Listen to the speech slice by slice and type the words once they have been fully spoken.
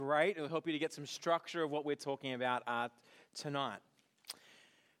great. It'll help you to get some structure of what we're talking about tonight.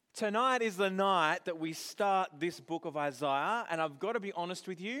 Tonight is the night that we start this book of Isaiah, and I've got to be honest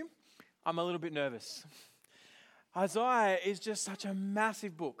with you, I'm a little bit nervous. Isaiah is just such a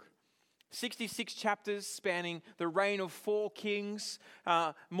massive book. 66 chapters spanning the reign of 4 kings,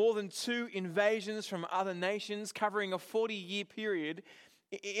 more than 2 invasions from other nations, covering a 40-year period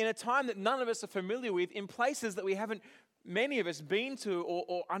in a time that none of us are familiar with, in places that we haven't, many of us, been to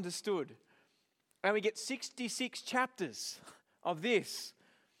or understood. And we get 66 chapters of this.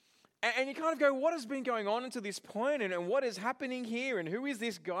 And you kind of go, what has been going on until this point, and what is happening here, and who is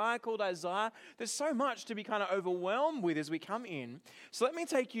this guy called Isaiah? There's so much to be kind of overwhelmed with as we come in. So let me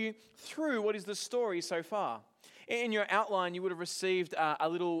take you through what is the story so far. In your outline, you would have received a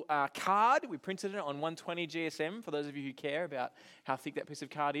little card. We printed it on 120 GSM, for those of you who care about how thick that piece of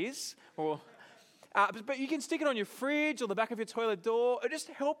card is. But you can stick it on your fridge or the back of your toilet door. It'll just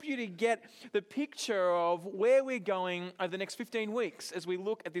help you to get the picture of where we're going over the next 15 weeks as we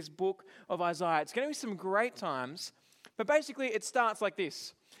look at this book of Isaiah. It's going to be some great times, but basically it starts like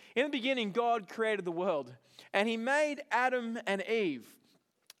this. In the beginning, God created the world, and He made Adam and Eve.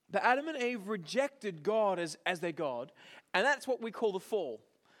 But Adam and Eve rejected God as their God, and that's what we call the fall,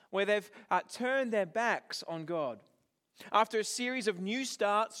 where they've turned their backs on God. After a series of new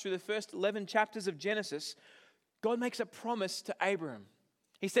starts through the first 11 chapters of Genesis, God makes a promise to Abraham.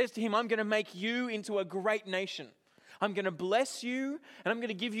 He says to him, I'm going to make you into a great nation. I'm going to bless you, and I'm going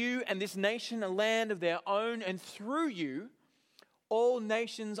to give you and this nation a land of their own, and through you, all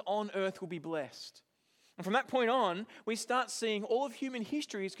nations on earth will be blessed. And from that point on, we start seeing all of human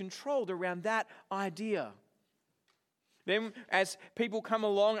history is controlled around that idea. Then as people come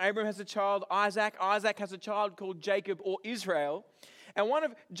along, Abraham has a child, Isaac. Isaac has a child called Jacob or Israel. And one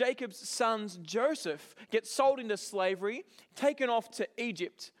of Jacob's sons, Joseph, gets sold into slavery, taken off to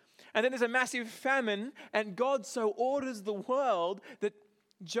Egypt. And then there's a massive famine, and God so orders the world that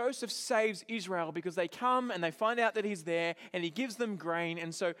Joseph saves Israel because they come and they find out that he's there and he gives them grain.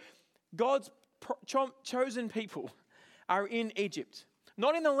 And so God's chosen people are in Egypt.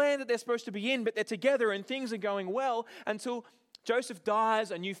 Not in the land that they're supposed to be in, but they're together and things are going well until Joseph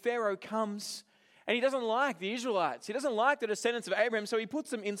dies, a new Pharaoh comes, and he doesn't like the Israelites. He doesn't like the descendants of Abraham, so he puts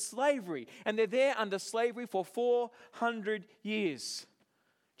them in slavery. And they're there under slavery for 400 years.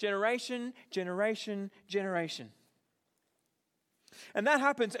 Generation, generation, generation. And that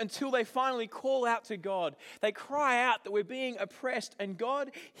happens until they finally call out to God. They cry out that we're being oppressed, and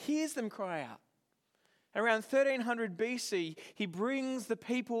God hears them cry out. Around 1300 BC, He brings the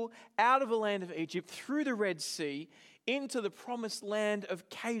people out of the land of Egypt through the Red Sea into the promised land of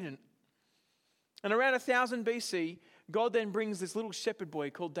Canaan. And around 1000 BC, God then brings this little shepherd boy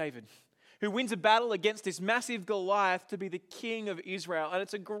called David, who wins a battle against this massive Goliath to be the king of Israel. And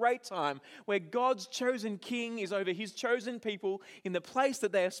it's a great time where God's chosen king is over His chosen people in the place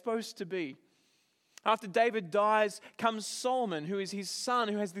that they are supposed to be. After David dies, comes Solomon, who is his son,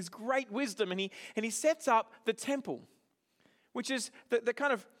 who has this great wisdom, and he sets up the temple, which is the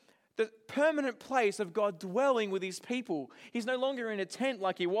kind of the permanent place of God dwelling with His people. He's no longer in a tent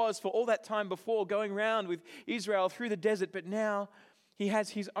like he was for all that time before, going around with Israel through the desert, but now He has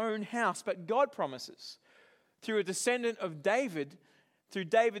His own house. But God promises, through a descendant of David, through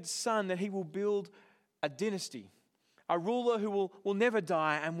David's son, that He will build a dynasty, a ruler who will never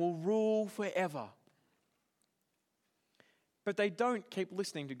die and will rule forever. But they don't keep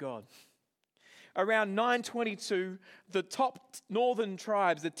listening to God. Around 922, the top northern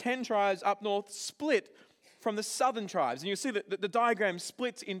tribes, the 10 tribes up north, split from the southern tribes. And you see that the diagram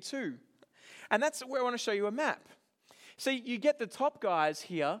splits in two. And that's where I want to show you a map. See, you get the top guys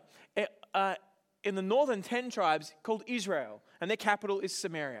here in the northern 10 tribes called Israel, and their capital is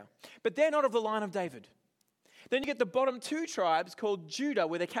Samaria. But they're not of the line of David. Then you get the bottom 2 tribes called Judah,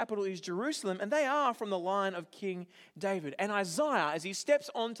 where their capital is Jerusalem, and they are from the line of King David. And Isaiah, as he steps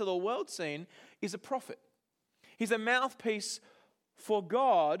onto the world scene, is a prophet. He's a mouthpiece for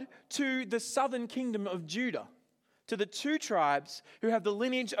God to the southern kingdom of Judah, to the 2 tribes who have the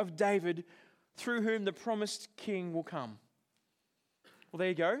lineage of David, through whom the promised king will come. Well, there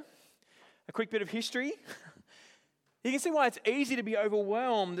you go. A quick bit of history. You can see why it's easy to be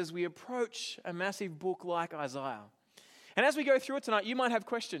overwhelmed as we approach a massive book like Isaiah. And as we go through it tonight, you might have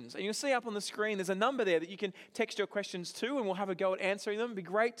questions. And you'll see up on the screen, there's a number there that you can text your questions to, and we'll have a go at answering them. It'd be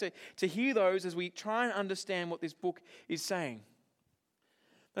great to hear those as we try and understand what this book is saying.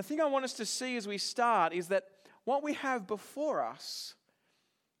 The thing I want us to see as we start is that what we have before us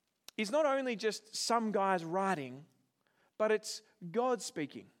is not only just some guys writing, but it's God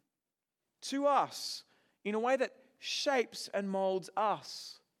speaking to us in a way that shapes and molds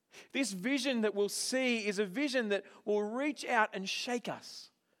us. This vision that we'll see is a vision that will reach out and shake us.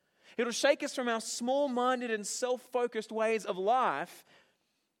 It'll shake us from our small-minded and self-focused ways of life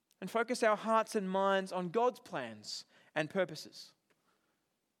and focus our hearts and minds on God's plans and purposes.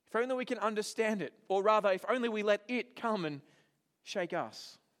 If only we can understand it, or rather, if only we let it come and shake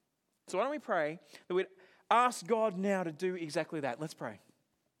us. So why don't we pray that we'd ask God now to do exactly that. Let's pray.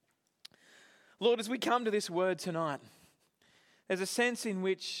 Lord, as we come to this word tonight, there's a sense in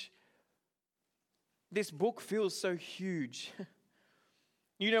which this book feels so huge.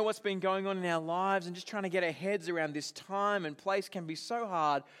 You know what's been going on in our lives, and just trying to get our heads around this time and place can be so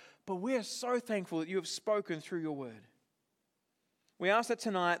hard, but we are so thankful that you have spoken through your word. We ask that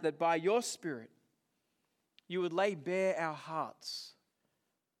tonight that by your Spirit, you would lay bare our hearts.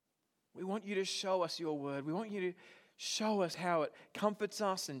 We want you to show us your word. We want you to show us how it comforts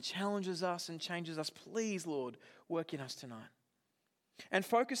us and challenges us and changes us. Please, Lord, work in us tonight. And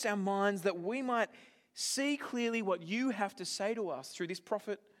focus our minds that we might see clearly what you have to say to us through this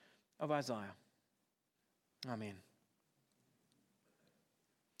prophet of Isaiah. Amen.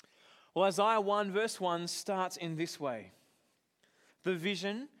 Well, Isaiah 1 verse 1 starts in this way. The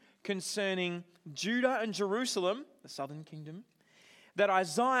vision concerning Judah and Jerusalem, the southern kingdom, that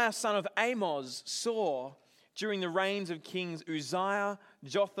Isaiah, son of Amoz, saw during the reigns of kings Uzziah,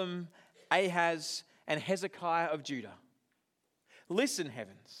 Jotham, Ahaz, and Hezekiah of Judah. Listen,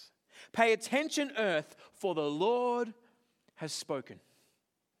 heavens. Pay attention, earth, for the Lord has spoken.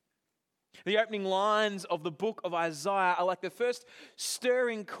 The opening lines of the book of Isaiah are like the first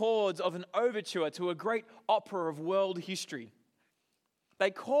stirring chords of an overture to a great opera of world history.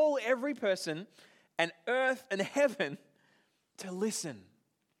 They call every person, and earth and heaven, to listen,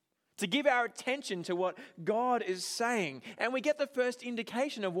 to give our attention to what God is saying. And we get the first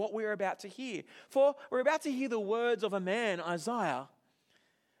indication of what we're about to hear. For we're about to hear the words of a man, Isaiah,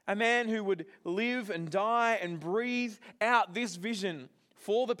 a man who would live and die and breathe out this vision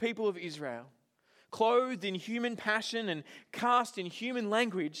for the people of Israel, clothed in human passion and cast in human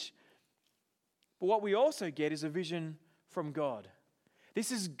language. But what we also get is a vision from God.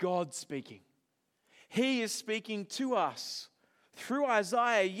 This is God speaking. He is speaking to us through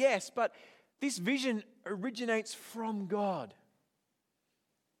Isaiah, yes, but this vision originates from God.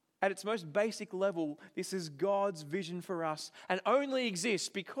 At its most basic level, this is God's vision for us and only exists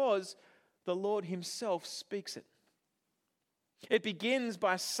because the Lord himself speaks it. It begins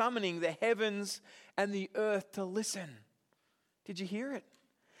by summoning the heavens and the earth to listen. Did you hear it?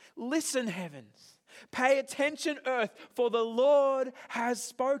 Listen, heavens. Pay attention, earth, for the Lord has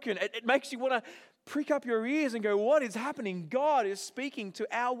spoken. It makes you want to prick up your ears and go, what is happening? God is speaking to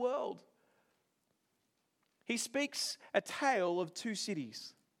our world. He speaks a tale of two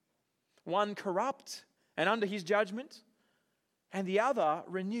cities. One corrupt and under his judgment, and the other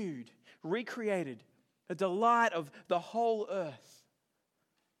renewed, recreated, the delight of the whole earth.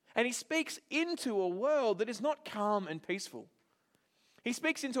 And he speaks into a world that is not calm and peaceful. He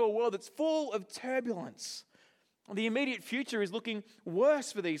speaks into a world that's full of turbulence. The immediate future is looking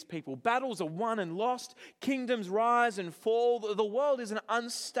worse for these people. Battles are won and lost. Kingdoms rise and fall. The world is an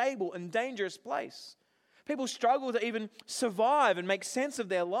unstable and dangerous place. People struggle to even survive and make sense of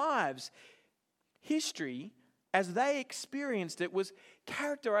their lives. History, as they experienced it, was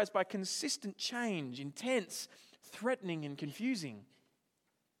characterized by consistent change, intense, threatening, and confusing.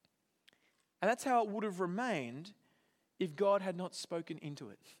 And that's how it would have remained if God had not spoken into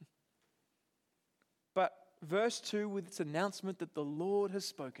it. But verse 2, with its announcement that the Lord has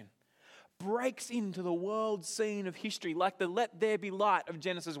spoken, breaks into the world scene of history like the let there be light of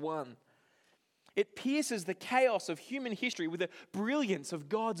Genesis 1. It pierces the chaos of human history with the brilliance of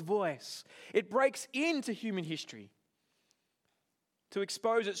God's voice. It breaks into human history to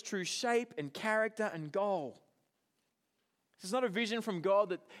expose its true shape and character and goal. This is not a vision from God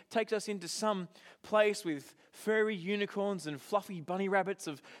that takes us into some place with furry unicorns and fluffy bunny rabbits,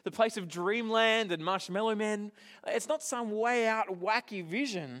 of the place of dreamland and marshmallow men. It's not some way out wacky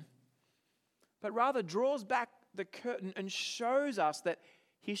vision, but rather draws back the curtain and shows us that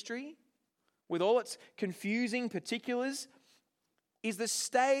history, with all its confusing particulars, is the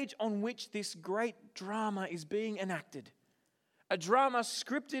stage on which this great drama is being enacted. A drama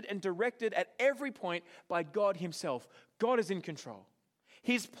scripted and directed at every point by God himself. God is in control.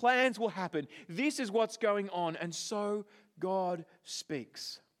 His plans will happen. This is what's going on, and so God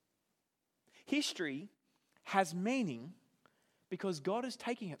speaks. History has meaning because God is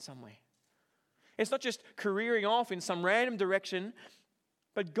taking it somewhere. It's not just careering off in some random direction,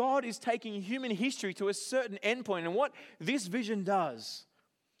 but God is taking human history to a certain endpoint. And what this vision does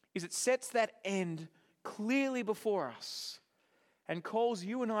is it sets that end clearly before us and calls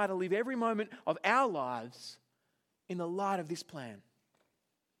you and I to live every moment of our lives in the light of this plan.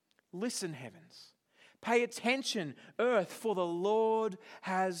 Listen, heavens. Pay attention, earth, for the Lord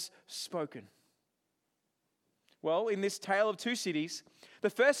has spoken. Well, in this tale of two cities, the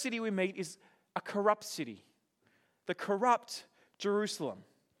first city we meet is a corrupt city. The corrupt Jerusalem,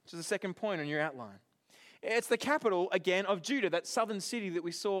 which is the second point on your outline. It's the capital, again, of Judah, that southern city that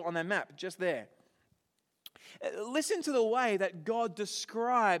we saw on that map just there. Listen to the way that God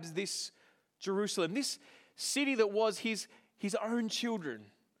describes this Jerusalem, this city that was his own children,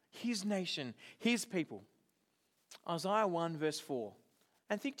 his nation, his people. Isaiah 1 verse 4.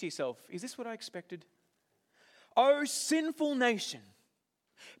 And think to yourself, is this what I expected? O sinful nation,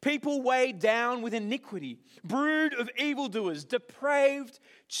 people weighed down with iniquity, brood of evildoers, depraved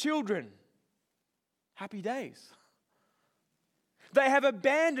children. Happy days. They have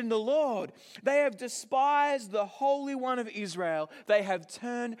abandoned the Lord. They have despised the Holy One of Israel. They have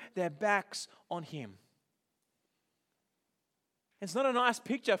turned their backs on him. It's not a nice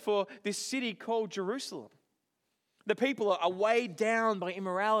picture for this city called Jerusalem. The people are weighed down by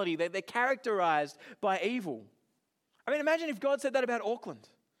immorality. They're characterized by evil. I mean, imagine if God said that about Auckland.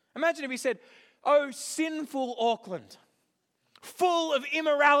 Imagine if he said, "Oh, sinful Auckland, full of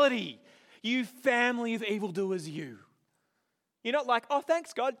immorality, you family of evildoers, you." You're not like, "Oh,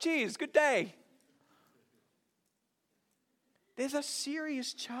 thanks, God. Cheers. Good day." There's a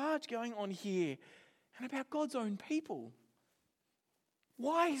serious charge going on here and about God's own people.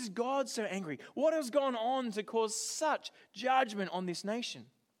 Why is God so angry? What has gone on to cause such judgment on this nation?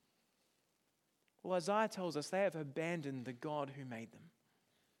 Well, Isaiah tells us they have abandoned the God who made them.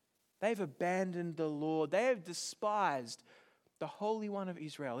 They've abandoned the Lord. They have despised the Holy One of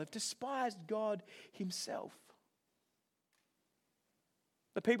Israel. They've despised God himself.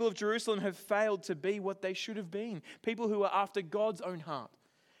 The people of Jerusalem have failed to be what they should have been. People who are after God's own heart.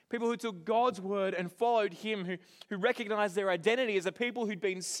 People who took God's word and followed him, who recognized their identity as a people who'd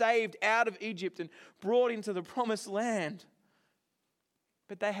been saved out of Egypt and brought into the promised land.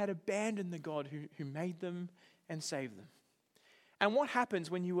 But they had abandoned the God who made them and saved them. And what happens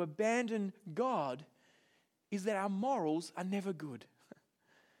when you abandon God is that our morals are never good.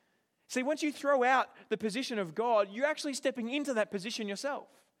 See, once you throw out the position of God, you're actually stepping into that position yourself.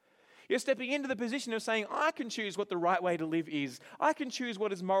 You're stepping into the position of saying, I can choose what the right way to live is. I can choose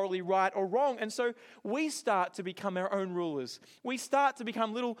what is morally right or wrong. And so we start to become our own rulers. We start to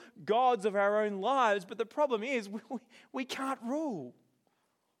become little gods of our own lives. But the problem is we can't rule.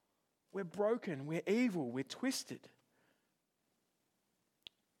 We're broken. We're evil. We're twisted.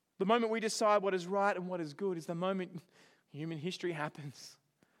 The moment we decide what is right and what is good is the moment human history happens.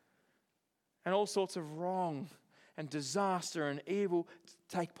 And all sorts of wrong and disaster and evil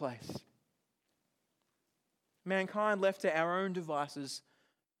take place. Mankind, left to our own devices,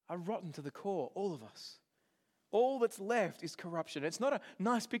 are rotten to the core, all of us. All that's left is corruption. It's not a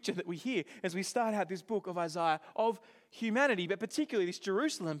nice picture that we hear as we start out this book of Isaiah of humanity, but particularly this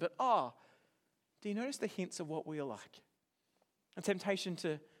Jerusalem. But do you notice the hints of what we are like? A temptation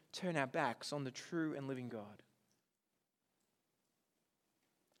to turn our backs on the true and living God.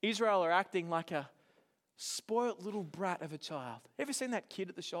 Israel are acting like a spoilt little brat of a child. Ever seen that kid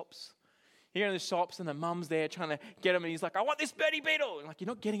at the shops? You go to the shops and the mum's there trying to get him and he's like, "I want this birdie beetle." And like, "You're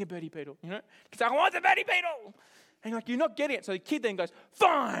not getting a birdie beetle, you know?" He's like, "I want the birdie beetle." And you're like, "You're not getting it." So the kid then goes,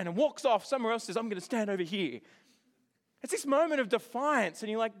 "Fine," and walks off somewhere else, says, "I'm going to stand over here." It's this moment of defiance and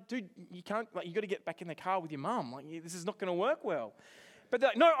you're like, "Dude, you can't, like, you got to get back in the car with your mum. Like, this is not going to work well." But they're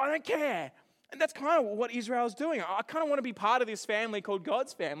like, "No, I don't care." And that's kind of what Israel's doing. I kind of want to be part of this family called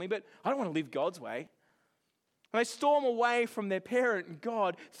God's family, but I don't want to live God's way. And they storm away from their parent,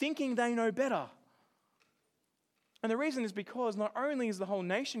 God, thinking they know better. And the reason is because not only is the whole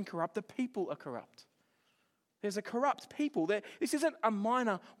nation corrupt, the people are corrupt. There's a corrupt people. This isn't a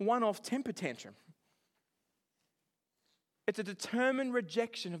minor one-off temper tantrum. It's a determined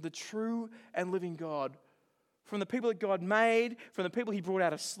rejection of the true and living God. From the people that God made, from the people he brought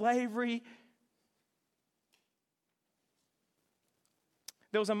out of slavery.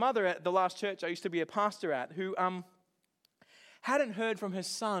 There was a mother at the last church I used to be a pastor at who hadn't heard from her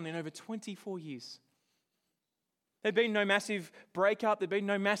son in over 24 years. There'd been no massive breakup. There'd been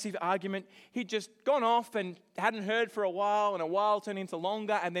no massive argument. He'd just gone off and hadn't heard for a while, and a while turned into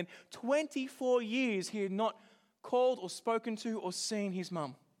longer. And then 24 years he had not called or spoken to or seen his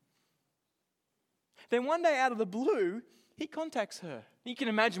mum. Then one day out of the blue, he contacts her. You can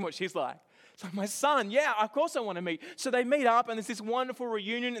imagine what she's like. It's like, "My son, yeah, of course I want to meet." So they meet up and there's this wonderful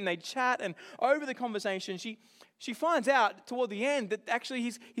reunion and they chat, and over the conversation, she finds out toward the end that actually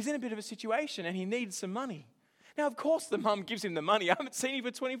he's in a bit of a situation and he needs some money. Now, of course, the mum gives him the money. I haven't seen you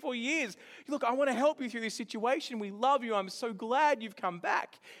for 24 years. Look, I want to help you through this situation. We love you. I'm so glad you've come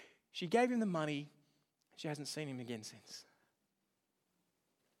back. She gave him the money. She hasn't seen him again since.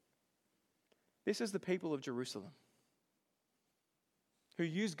 This is the people of Jerusalem who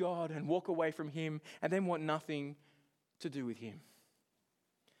use God and walk away from him and then want nothing to do with him.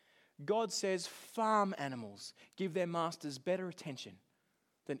 God says farm animals give their masters better attention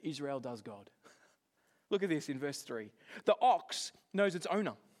than Israel does God. Look at this in verse 3. The ox knows its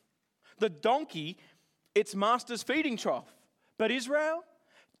owner. The donkey, its master's feeding trough. But Israel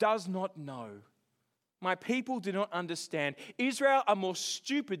does not know. My people do not understand. Israel are more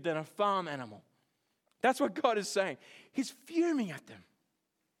stupid than a farm animal. That's what God is saying. He's fuming at them.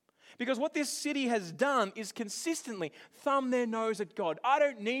 Because what this city has done is consistently thumb their nose at God. I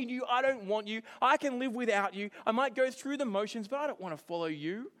don't need you. I don't want you. I can live without you. I might go through the motions, but I don't want to follow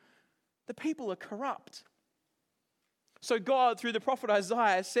you. The people are corrupt. So God, through the prophet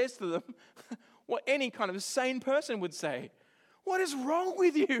Isaiah, says to them what any kind of sane person would say. What is wrong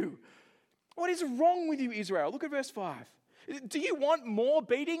with you? What is wrong with you, Israel? Look at verse 5. Do you want more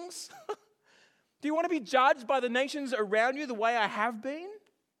beatings? Do you want to be judged by the nations around you the way I have been?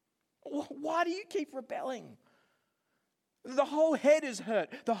 Why do you keep rebelling? The whole head is hurt.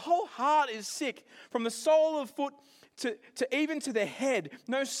 The whole heart is sick. From the sole of foot to even to the head,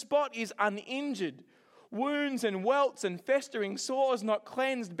 no spot is uninjured. Wounds and welts and festering sores not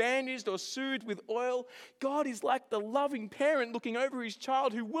cleansed, bandaged or soothed with oil. God is like the loving parent looking over his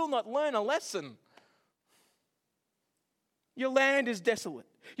child who will not learn a lesson. Your land is desolate.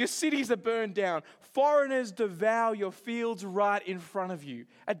 Your cities are burned down. Foreigners devour your fields right in front of you.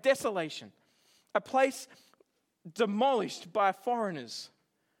 A desolation. A place demolished by foreigners.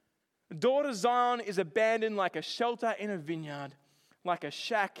 Daughter Zion is abandoned like a shelter in a vineyard, like a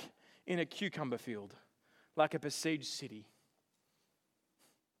shack in a cucumber field, like a besieged city.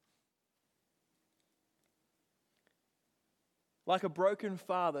 Like a broken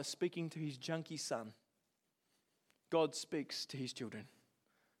father speaking to his junkie son, God speaks to his children.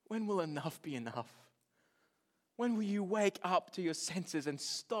 When will enough be enough? When will you wake up to your senses and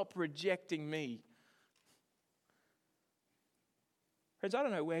stop rejecting me? Friends, I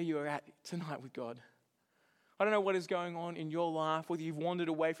don't know where you are at tonight with God. I don't know what is going on in your life, whether you've wandered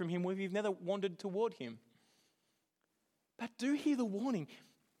away from him, whether you've never wandered toward him. But do hear the warning.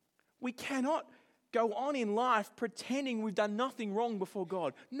 We cannot go on in life pretending we've done nothing wrong before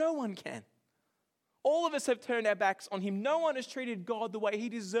God. No one can. All of us have turned our backs on him. No one has treated God the way he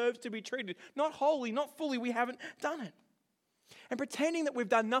deserves to be treated. Not wholly, not fully. We haven't done it. And pretending that we've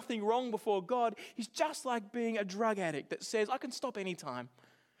done nothing wrong before God is just like being a drug addict that says, I can stop anytime.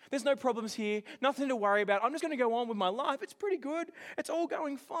 There's no problems here, nothing to worry about. I'm just going to go on with my life. It's pretty good. It's all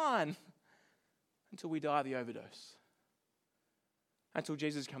going fine. Until we die of the overdose. Until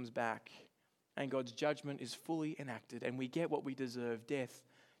Jesus comes back and God's judgment is fully enacted and we get what we deserve, death,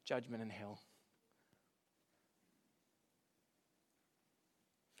 judgment, and hell.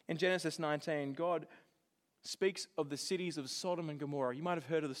 In Genesis 19, God speaks of the cities of Sodom and Gomorrah. You might have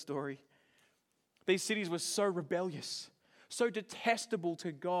heard of the story. These cities were so rebellious, so detestable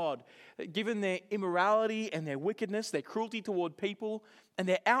to God, that given their immorality and their wickedness, their cruelty toward people, and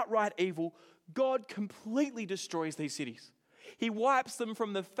their outright evil, God completely destroys these cities. He wipes them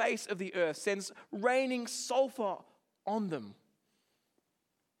from the face of the earth, sends raining sulfur on them.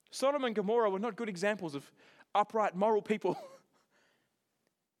 Sodom and Gomorrah were not good examples of upright, moral people.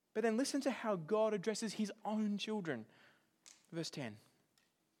 But then listen to how God addresses his own children. Verse 10.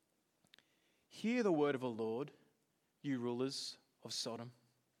 Hear the word of the Lord, you rulers of Sodom.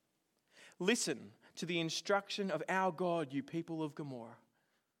 Listen to the instruction of our God, you people of Gomorrah.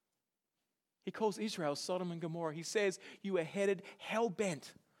 He calls Israel Sodom and Gomorrah. He says, you are headed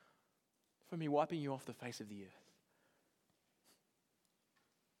hell-bent for me wiping you off the face of the earth.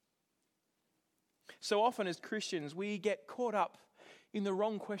 So often as Christians, we get caught up in the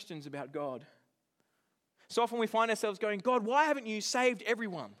wrong questions about God. So often we find ourselves going, God, why haven't you saved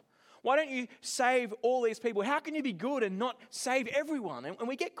everyone? Why don't you save all these people? How can you be good and not save everyone? And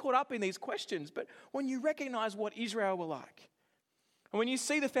we get caught up in these questions. But when you recognize what Israel were like, and when you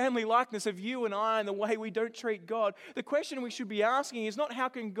see the family likeness of you and I and the way we don't treat God, the question we should be asking is not how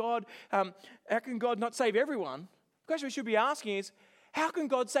can God not save everyone? The question we should be asking is, how can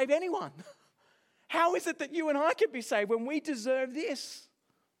God save anyone? How is it that you and I can be saved when we deserve this?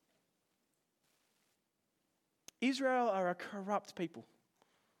 Israel are a corrupt people.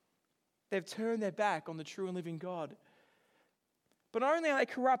 They've turned their back on the true and living God. But not only are they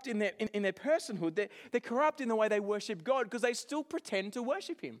corrupt in their personhood, they're corrupt in the way they worship God because they still pretend to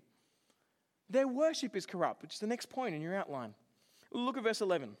worship him. Their worship is corrupt, which is the next point in your outline. Look at verse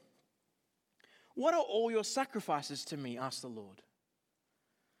 11. What are all your sacrifices to me, asked the Lord.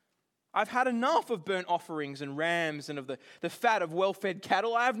 I've had enough of burnt offerings and rams and of the fat of well-fed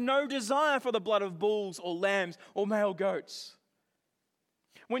cattle. I have no desire for the blood of bulls or lambs or male goats.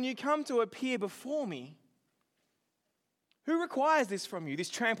 When you come to appear before me, who requires this from you, this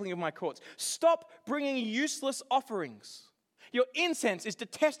trampling of my courts? Stop bringing useless offerings. Your incense is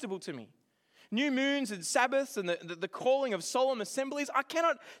detestable to me. New moons and Sabbaths and the calling of solemn assemblies. I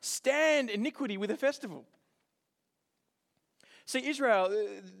cannot stand iniquity with a festival. See, Israel,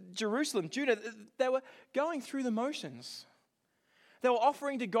 Jerusalem, Judah, they were going through the motions. They were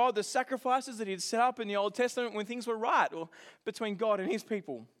offering to God the sacrifices that He had set up in the Old Testament when things were right, or between God and His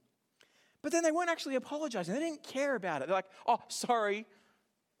people. But then they weren't actually apologizing. They didn't care about it. They're like, oh, sorry.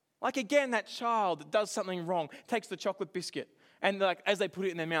 Like again, that child that does something wrong, takes the chocolate biscuit, and like as they put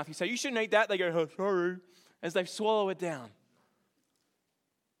it in their mouth, you say, you shouldn't eat that. They go, oh, sorry, as they swallow it down.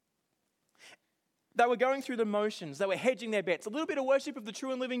 They were going through the motions. They were hedging their bets. A little bit of worship of the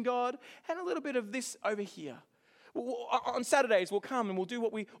true and living God and a little bit of this over here. On Saturdays, we'll come and we'll do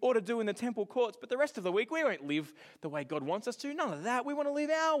what we ought to do in the temple courts, but the rest of the week, we won't live the way God wants us to. None of that. We want to live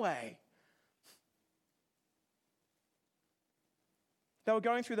our way. They were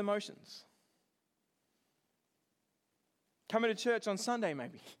going through the motions. Coming to church on Sunday,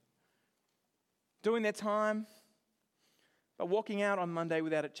 maybe. Doing their time, but walking out on Monday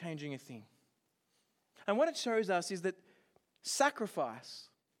without it changing a thing. And what it shows us is that sacrifice,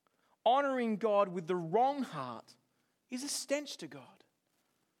 honoring God with the wrong heart, is a stench to God.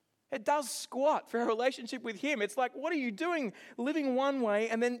 It does squat for our relationship with Him. It's like, what are you doing? Living one way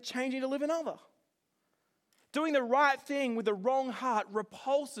and then changing to live another. Doing the right thing with the wrong heart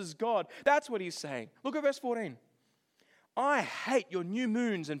repulses God. That's what He's saying. Look at verse 14. I hate your new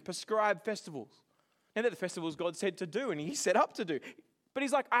moons and prescribed festivals. Now, they're the festivals God said to do and He set up to do. But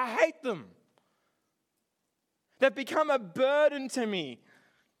He's like, I hate them. They've become a burden to me.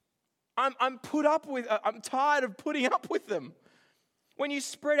 I'm tired of putting up with them. When you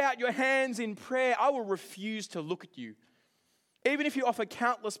spread out your hands in prayer, I will refuse to look at you. Even if you offer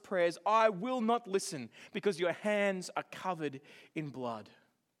countless prayers, I will not listen because your hands are covered in blood.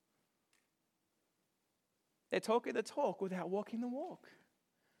 They're talking the talk without walking the walk.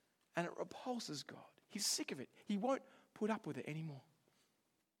 And it repulses God. He's sick of it. He won't put up with it anymore.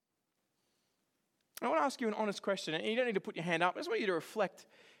 I want to ask you an honest question, and you don't need to put your hand up. I just want you to reflect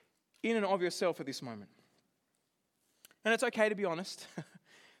in and of yourself at this moment. And it's okay to be honest.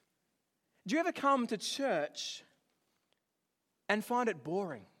 Do you ever come to church and find it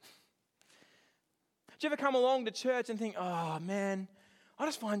boring? Do you ever come along to church and think, oh man, I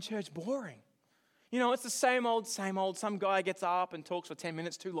just find church boring? You know, it's the same old, same old. Some guy gets up and talks for 10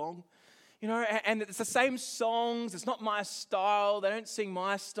 minutes too long. You know, and it's the same songs. It's not my style. They don't sing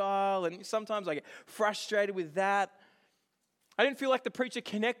my style. And sometimes I get frustrated with that. I didn't feel like the preacher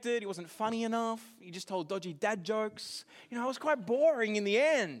connected. He wasn't funny enough. He just told dodgy dad jokes. You know, it was quite boring in the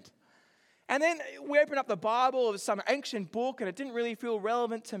end. And then we opened up the Bible. It was some ancient book and it didn't really feel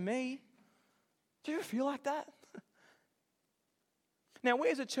relevant to me. Do you ever feel like that? Now, we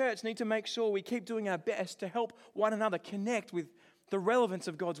as a church need to make sure we keep doing our best to help one another connect with the relevance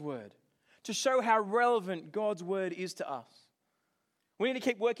of God's word, to show how relevant God's word is to us. We need to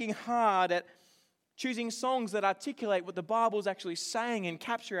keep working hard at choosing songs that articulate what the Bible is actually saying and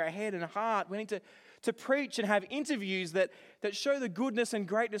capture our head and heart. We need to preach and have interviews that show the goodness and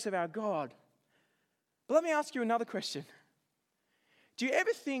greatness of our God. But let me ask you another question. Do you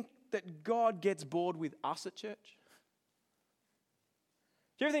ever think that God gets bored with us at church?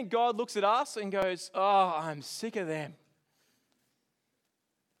 Do you ever think God looks at us and goes, oh, I'm sick of them?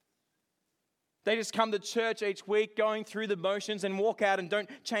 They just come to church each week going through the motions and walk out and don't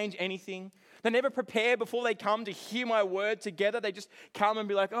change anything. They never prepare before they come to hear my word together. They just come and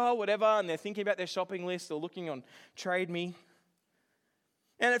be like, oh, whatever. And they're thinking about their shopping list or looking on Trade Me.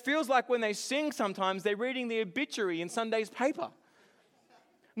 And it feels like when they sing sometimes, they're reading the obituary in Sunday's paper.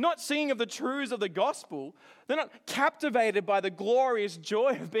 Not singing of the truths of the gospel. They're not captivated by the glorious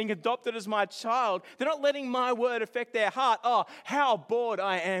joy of being adopted as my child. They're not letting my word affect their heart. Oh, how bored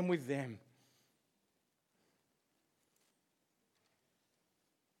I am with them.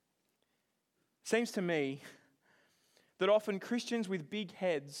 Seems to me that often Christians with big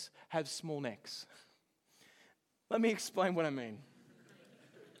heads have small necks. Let me explain what I mean.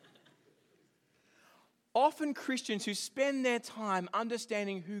 Often Christians who spend their time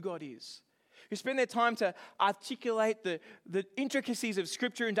understanding who God is, who spend their time to articulate the intricacies of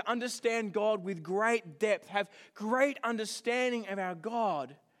Scripture and to understand God with great depth, have great understanding of our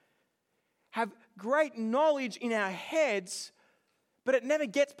God, have great knowledge in our heads, but it never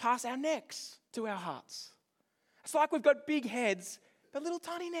gets past our necks to our hearts. It's like we've got big heads, but little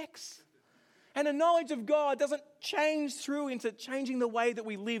tiny necks. And the knowledge of God doesn't change through into changing the way that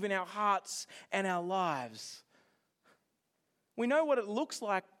we live in our hearts and our lives. We know what it looks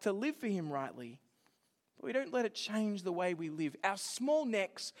like to live for Him rightly, but we don't let it change the way we live. Our small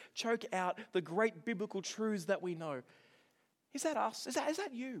necks choke out the great biblical truths that we know. Is that us? Is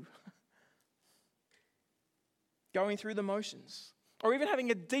that you? Going through the motions, or even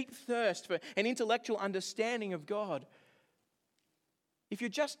having a deep thirst for an intellectual understanding of God. If you're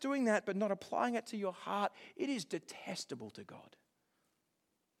just doing that but not applying it to your heart, it is detestable to God.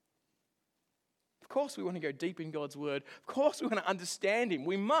 Of course we want to go deep in God's word. Of course we want to understand Him.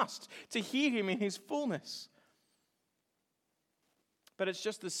 We must, to hear Him in His fullness. But it's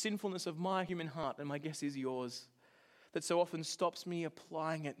just the sinfulness of my human heart, and my guess is yours, that so often stops me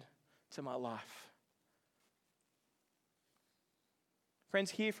applying it to my life.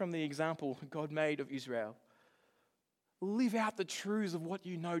 Friends, hear from the example God made of Israel. Live out the truths of what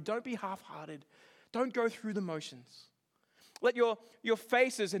you know. Don't be half-hearted. Don't go through the motions. Let your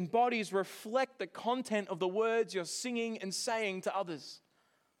faces and bodies reflect the content of the words you're singing and saying to others.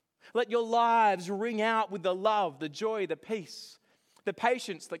 Let your lives ring out with the love, the joy, the peace, the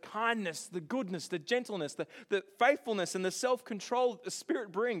patience, the kindness, the goodness, the gentleness, the faithfulness, and the self-control that the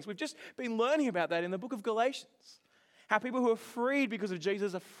Spirit brings. We've just been learning about that in the book of Galatians. How people who are freed because of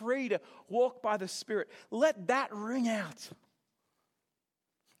Jesus are free to walk by the Spirit. Let that ring out.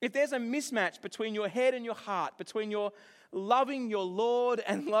 If there's a mismatch between your head and your heart, between your loving your Lord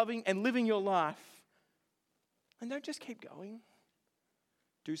and living your life, then don't just keep going.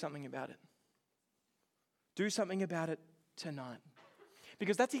 Do something about it. Do something about it tonight.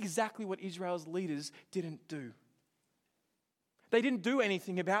 Because that's exactly what Israel's leaders didn't do. They didn't do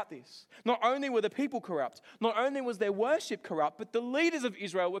anything about this. Not only were the people corrupt, not only was their worship corrupt, but the leaders of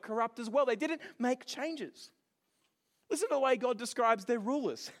Israel were corrupt as well. They didn't make changes. Listen to the way God describes their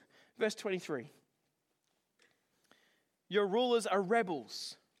rulers. Verse 23. Your rulers are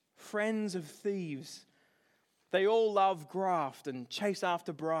rebels, friends of thieves. They all love graft and chase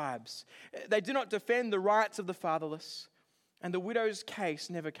after bribes. They do not defend the rights of the fatherless, and the widow's case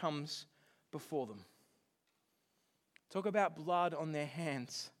never comes before them. Talk about blood on their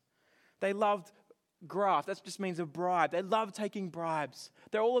hands. They loved graft. That just means a bribe. They love taking bribes.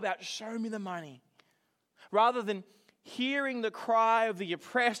 They're all about show me the money. Rather than hearing the cry of the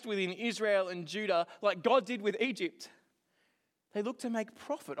oppressed within Israel and Judah like God did with Egypt, they look to make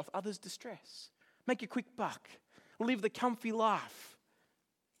profit off others' distress. Make a quick buck. Live the comfy life.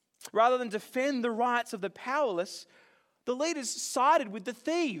 Rather than defend the rights of the powerless, the leaders sided with the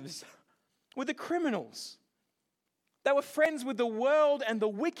thieves, with the criminals. They were friends with the world and the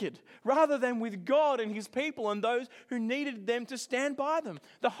wicked rather than with God and His people and those who needed them to stand by them.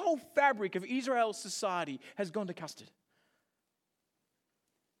 The whole fabric of Israel's society has gone to custard.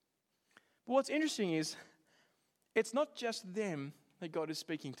 But what's interesting is it's not just them that God is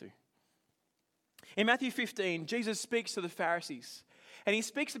speaking to. In Matthew 15, Jesus speaks to the Pharisees and He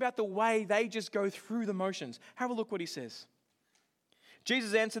speaks about the way they just go through the motions. Have a look what He says.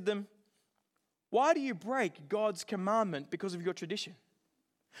 Jesus answered them, "Why do you break God's commandment because of your tradition?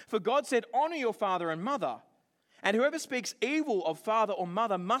 For God said, 'Honor your father and mother,' and whoever speaks evil of father or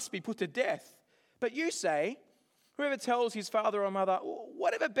mother must be put to death. But you say, whoever tells his father or mother,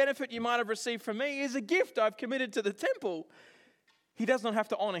 'Whatever benefit you might have received from me is a gift I've committed to the temple,' he does not have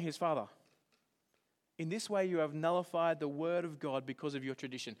to honor his father. In this way you have nullified the word of God because of your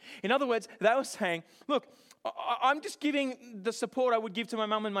tradition." In other words, they were saying, look, I'm just giving the support I would give to my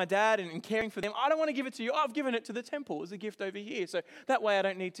mum and my dad and caring for them. I don't want to give it to you. I've given it to the temple as a gift over here. So that way I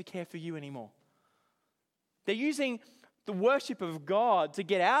don't need to care for you anymore. They're using the worship of God to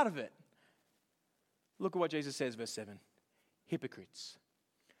get out of it. Look at what Jesus says, verse 7. Hypocrites.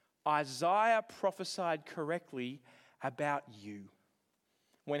 Isaiah prophesied correctly about you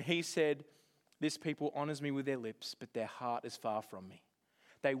when he said, "This people honors me with their lips, but their heart is far from me.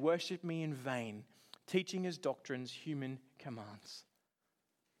 They worship me in vain, teaching as doctrines human commands."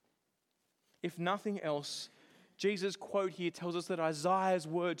 If nothing else, Jesus' quote here tells us that Isaiah's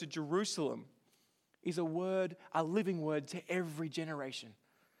word to Jerusalem is a living word to every generation.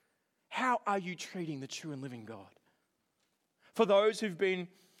 How are you treating the true and living God? For those who've been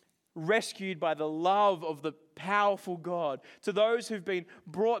rescued by the love of the powerful God, to those who've been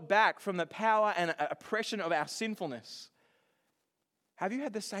brought back from the power and oppression of our sinfulness, have you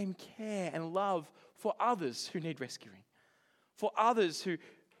had the same care and love for others who need rescuing? For others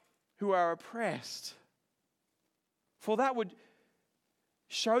who are oppressed? For that would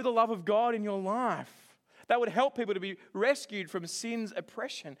Show the love of God in your life. That would help people to be rescued from sin's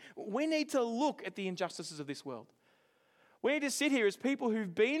oppression. We need to look at the injustices of this world. We need to sit here as people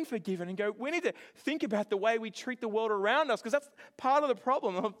who've been forgiven and go, we need to think about the way we treat the world around us, because that's part of the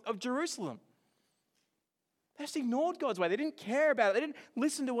problem of Jerusalem. They just ignored God's way. They didn't care about it. They didn't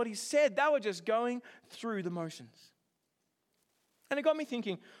listen to what he said. They were just going through the motions. And it got me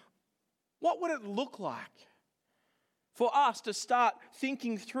thinking, what would it look like for us to start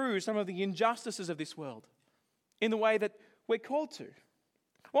thinking through some of the injustices of this world in the way that we're called to?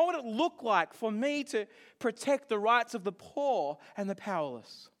 What would it look like for me to protect the rights of the poor and the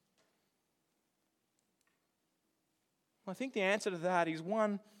powerless? I think the answer to that is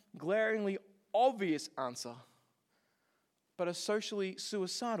one glaringly obvious answer, but a socially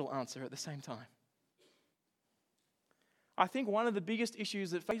suicidal answer at the same time. I think one of the biggest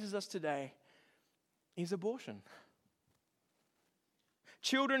issues that faces us today is abortion.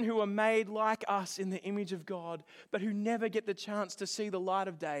 Children who are made like us in the image of God, but who never get the chance to see the light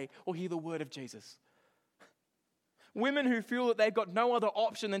of day or hear the word of Jesus. Women who feel that they've got no other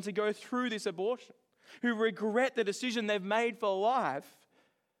option than to go through this abortion, who regret the decision they've made for life.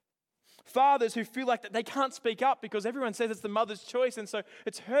 Fathers who feel like that they can't speak up because everyone says it's the mother's choice and so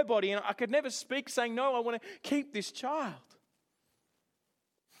it's her body, and I could never speak saying, no, I want to keep this child.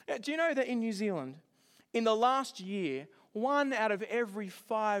 Now, do you know that in New Zealand, in the last year, 1 out of every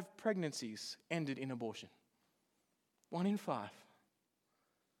 5 pregnancies ended in abortion? 1 in 5.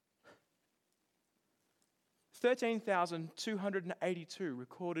 13,282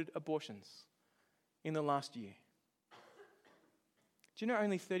 recorded abortions in the last year. Do you know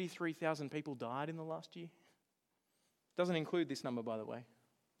only 33,000 people died in the last year? Doesn't include this number, by the way,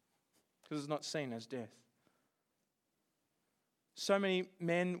 because it's not seen as death. So many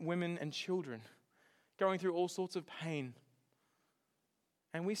men, women, and children going through all sorts of pain.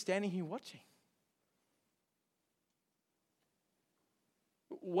 And we're standing here watching.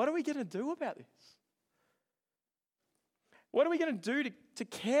 What are we going to do about this? What are we going to do to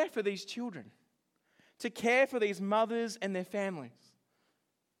care for these children? To care for these mothers and their families?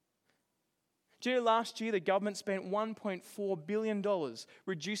 Do you know last year the government spent $1.4 billion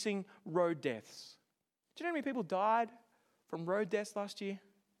reducing road deaths? Do you know how many people died from road deaths last year?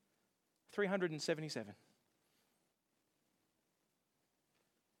 377.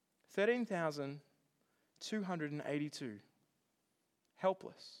 13,282.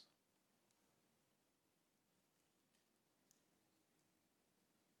 Helpless.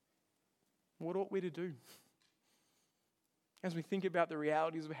 What ought we to do as we think about the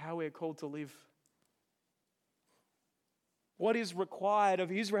realities of how we're called to live? What is required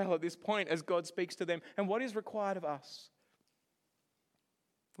of Israel at this point as God speaks to them? And what is required of us?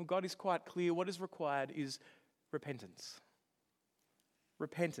 Well, God is quite clear. What is required is repentance.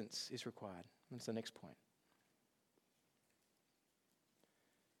 Repentance is required. That's the next point.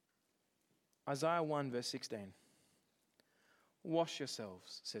 Isaiah 1 verse 16. Wash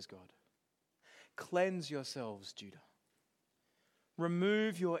yourselves, says God. Cleanse yourselves, Judah.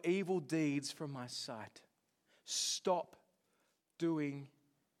 Remove your evil deeds from my sight. Stop doing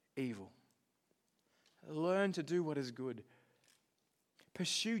evil. Learn to do what is good.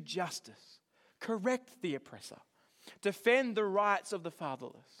 Pursue justice. Correct the oppressor. Defend the rights of the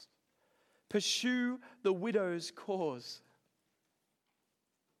fatherless. Pursue the widow's cause.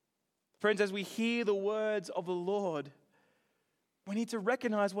 Friends, as we hear the words of the Lord, we need to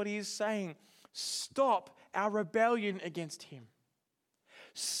recognize what he is saying. Stop our rebellion against him.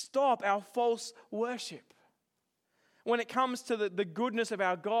 Stop our false worship. When it comes to the goodness of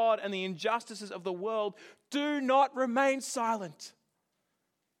our God and the injustices of the world, do not remain silent.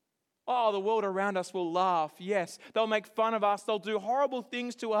 Oh, the world around us will laugh. Yes, they'll make fun of us. They'll do horrible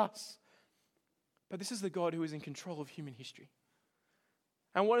things to us. But this is the God who is in control of human history.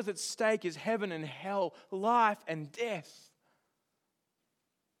 And what is at stake is heaven and hell, life and death.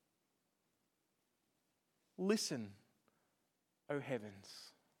 Listen, O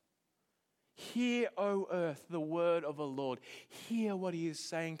heavens. Hear, O earth, the word of the Lord. Hear what he is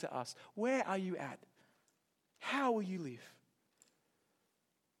saying to us. Where are you at? How will you live?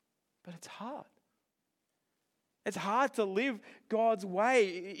 But it's hard. It's hard to live God's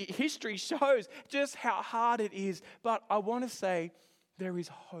way. History shows just how hard it is. But I want to say there is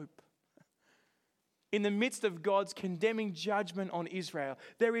hope. In the midst of God's condemning judgment on Israel,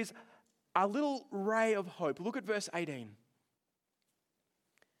 there is a little ray of hope. Look at verse 18.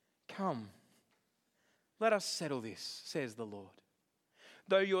 Come, let us settle this, says the Lord.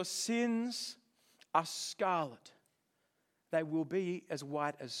 Though your sins are scarlet, they will be as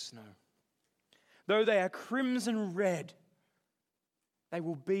white as snow. Though they are crimson red, they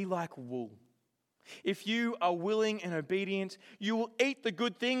will be like wool. If you are willing and obedient, you will eat the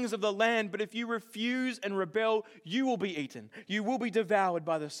good things of the land. But if you refuse and rebel, you will be eaten. You will be devoured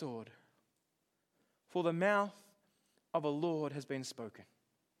by the sword. For the mouth of a Lord has been spoken.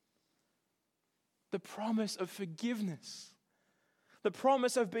 The promise of forgiveness. The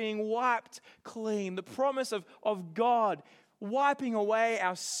promise of being wiped clean. The promise of God wiping away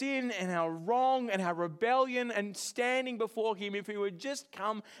our sin and our wrong and our rebellion and standing before Him if we would just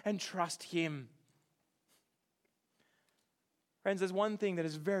come and trust Him. Friends, there's one thing that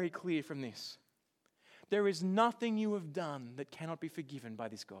is very clear from this. There is nothing you have done that cannot be forgiven by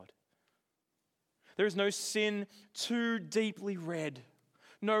this God. There is no sin too deeply read,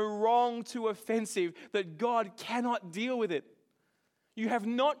 no wrong too offensive that God cannot deal with it. You have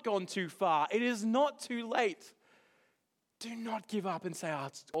not gone too far. It is not too late. Do not give up and say,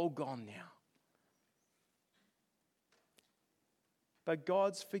 it's all gone now. But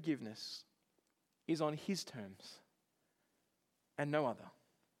God's forgiveness is on His terms and no other.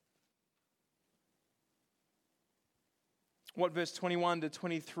 What verse 21 to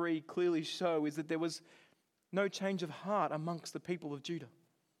 23 clearly show is that there was no change of heart amongst the people of Judah.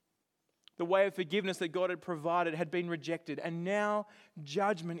 The way of forgiveness that God had provided had been rejected, and now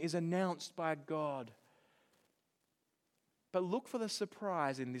judgment is announced by God. But look for the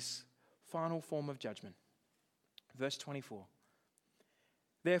surprise in this final form of judgment. Verse 24.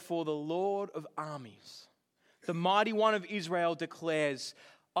 Therefore the Lord of armies, the mighty one of Israel, declares,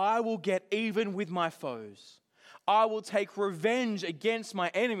 I will get even with my foes. I will take revenge against my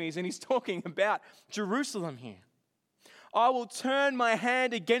enemies. And He's talking about Jerusalem here. I will turn my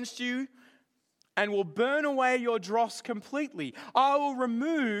hand against you and will burn away your dross completely. I will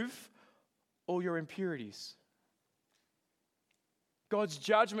remove all your impurities. God's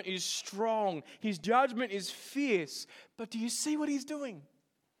judgment is strong. His judgment is fierce. But do you see what He's doing?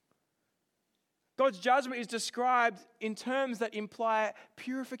 God's judgment is described in terms that imply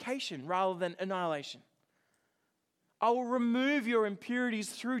purification rather than annihilation. I will remove your impurities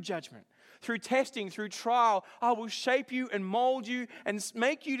through judgment, through testing, through trial. I will shape you and mold you and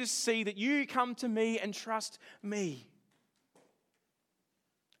make you to see that you come to me and trust me.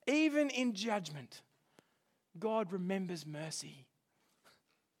 Even in judgment, God remembers mercy.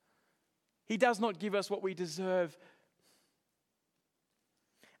 He does not give us what we deserve.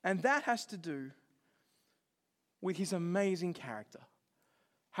 And that has to do with His amazing character.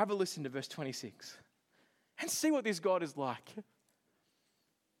 Have a listen to verse 26 and see what this God is like.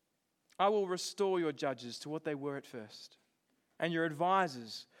 I will restore your judges to what they were at first, and your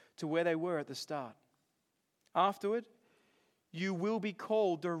advisors to where they were at the start. Afterward, you will be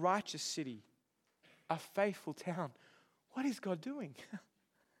called the righteous city, a faithful town. What is God doing?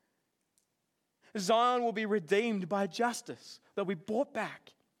 Zion will be redeemed by justice. They'll be bought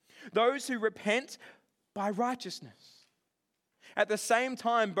back. Those who repent by righteousness. At the same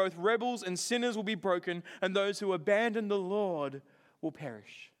time, both rebels and sinners will be broken, and those who abandon the Lord will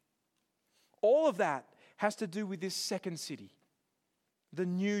perish. All of that has to do with this second city, the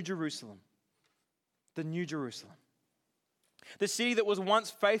New Jerusalem. The New Jerusalem. The city that was once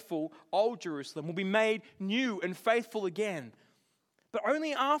faithful, old Jerusalem, will be made new and faithful again, but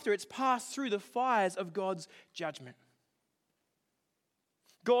only after it's passed through the fires of God's judgment.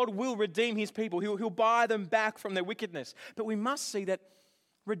 God will redeem His people. He'll buy them back from their wickedness. But we must see that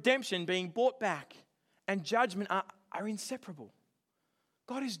redemption, being bought back, and judgment are inseparable.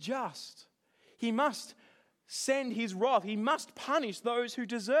 God is just. He must send His wrath. He must punish those who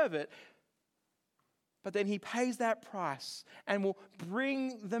deserve it. But then He pays that price and will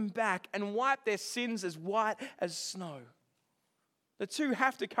bring them back and wipe their sins as white as snow. The two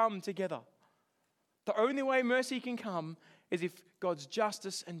have to come together. The only way mercy can come is if God's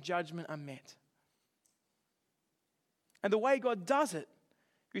justice and judgment are met. And the way God does it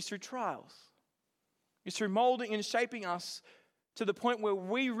is through trials. It's through molding and shaping us to the point where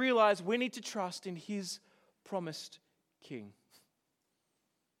we realize we need to trust in His promised King.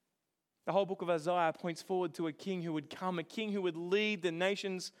 The whole book of Isaiah points forward to a king who would come, a king who would lead the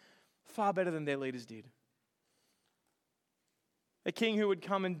nations far better than their leaders did. A king who would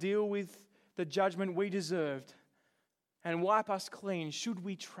come and deal with the judgment we deserved and wipe us clean should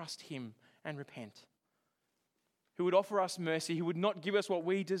we trust Him and repent. Who would offer us mercy, who would not give us what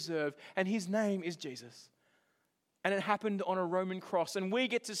we deserve, and His name is Jesus. And it happened on a Roman cross, and we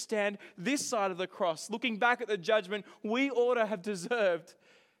get to stand this side of the cross, looking back at the judgment we ought to have deserved,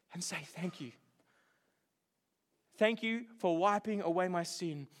 and say thank you. Thank you for wiping away my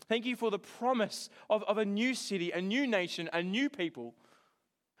sin. Thank you for the promise of a new city, a new nation, a new people.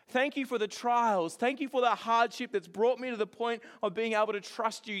 Thank you for the trials. Thank you for the hardship that's brought me to the point of being able to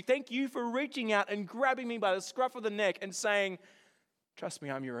trust you. Thank you for reaching out and grabbing me by the scruff of the neck and saying, trust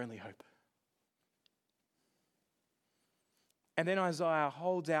me, I'm your only hope. And then Isaiah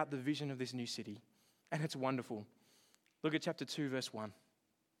holds out the vision of this new city, and it's wonderful. Look at chapter 2, verse 1.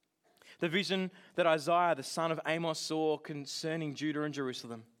 The vision that Isaiah, the son of Amos, saw concerning Judah and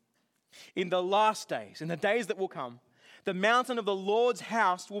Jerusalem. In the last days, in the days that will come, the mountain of the Lord's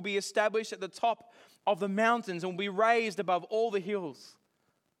house will be established at the top of the mountains and will be raised above all the hills.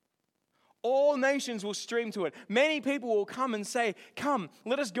 All nations will stream to it. Many people will come and say, come,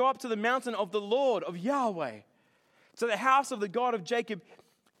 let us go up to the mountain of the Lord, of Yahweh, to the house of the God of Jacob.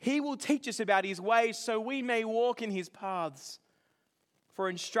 He will teach us about his ways so we may walk in his paths. For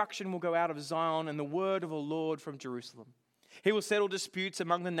instruction will go out of Zion and the word of the Lord from Jerusalem. He will settle disputes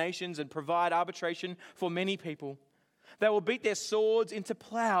among the nations and provide arbitration for many people. They will beat their swords into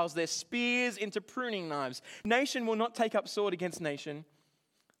plows, their spears into pruning knives. Nation will not take up sword against nation,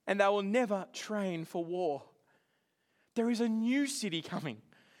 and they will never train for war. There is a new city coming,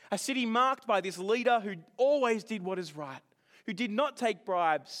 a city marked by this leader who always did what is right, who did not take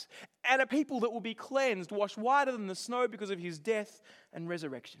bribes, and a people that will be cleansed, washed whiter than the snow because of his death and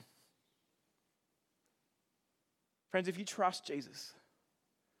resurrection. Friends, if you trust Jesus,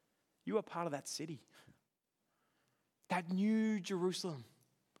 you are part of that city. That new Jerusalem,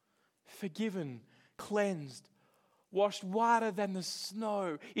 forgiven, cleansed, washed whiter than the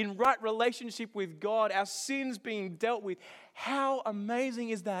snow, in right relationship with God, our sins being dealt with. How amazing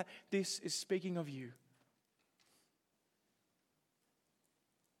is that? This is speaking of you.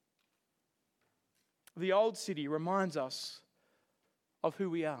 The old city reminds us of who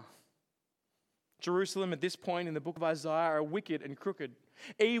we are. Jerusalem at this point in the book of Isaiah are wicked and crooked,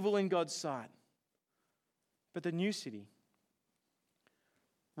 evil in God's sight. But the new city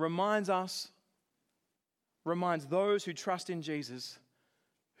reminds those who trust in Jesus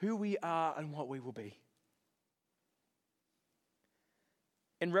who we are and what we will be.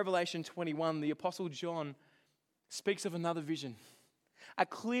 In Revelation 21, the Apostle John speaks of another vision, a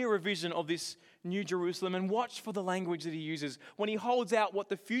clearer vision of this new Jerusalem, and watch for the language that he uses when he holds out what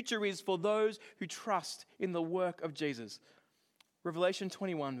the future is for those who trust in the work of Jesus. Revelation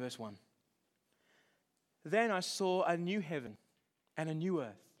 21, verse 1. Then I saw a new heaven and a new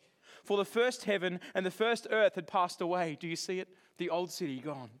earth. For the first heaven and the first earth had passed away. Do you see it? The old city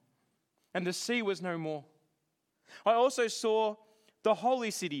gone. And the sea was no more. I also saw the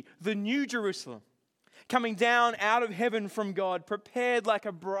holy city, the new Jerusalem, coming down out of heaven from God, prepared like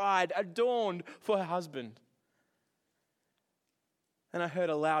a bride, adorned for her husband. And I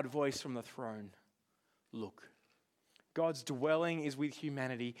heard a loud voice from the throne. Look, God's dwelling is with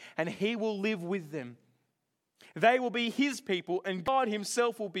humanity, and he will live with them. They will be his people, and God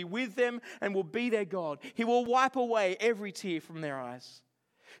himself will be with them and will be their God. He will wipe away every tear from their eyes.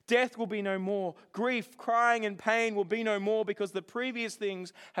 Death will be no more. Grief, crying, and pain will be no more, because the previous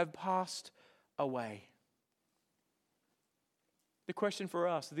things have passed away. The question for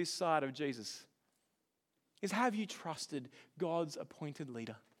us this side of Jesus is, have you trusted God's appointed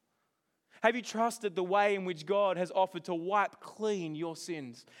leader? Have you trusted the way in which God has offered to wipe clean your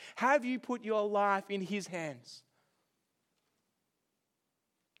sins? Have you put your life in his hands?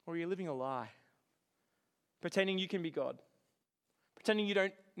 Or are you living a lie? Pretending you can be God. Pretending you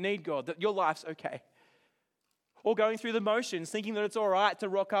don't need God, that your life's okay. Or going through the motions, thinking that it's all right to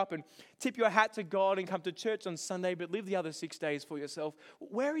rock up and tip your hat to God and come to church on Sunday, but live the other 6 days for yourself.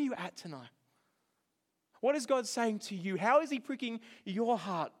 Where are you at tonight? What is God saying to you? How is he pricking your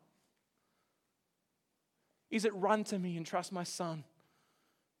heart? Is it run to me and trust my son?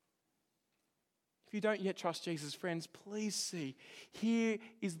 If you don't yet trust Jesus, friends, please see, here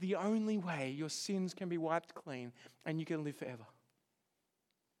is the only way your sins can be wiped clean and you can live forever.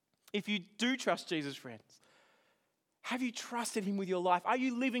 If you do trust Jesus, friends, have you trusted him with your life? Are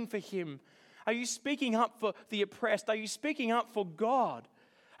you living for him? Are you speaking up for the oppressed? Are you speaking up for God?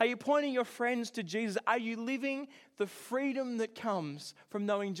 Are you pointing your friends to Jesus? Are you living the freedom that comes from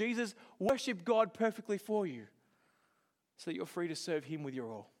knowing Jesus? Worship God perfectly for you so that you're free to serve him with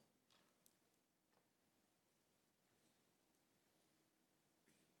your all.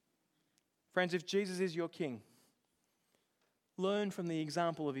 Friends, if Jesus is your king, learn from the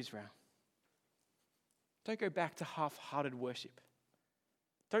example of Israel. Don't go back to half-hearted worship.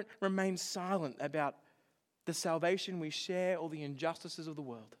 Don't remain silent about the salvation we share or the injustices of the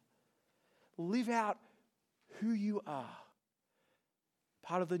world. Live out who you are.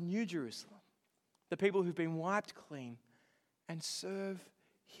 Part of the new Jerusalem. The people who've been wiped clean, and serve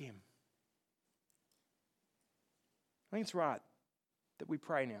him. I think it's right that we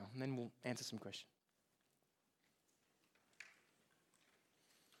pray now, and then we'll answer some questions.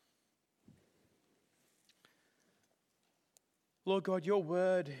 Lord God, your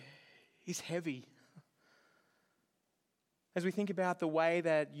word is heavy. As we think about the way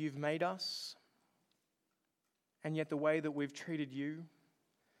that you've made us, and yet the way that we've treated you,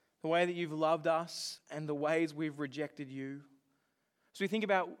 the way that you've loved us, and the ways we've rejected you. As we think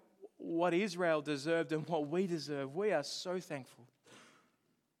about what Israel deserved and what we deserve, we are so thankful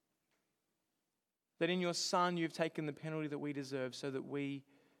that in your Son you've taken the penalty that we deserve so that we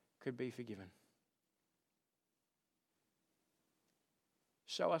could be forgiven.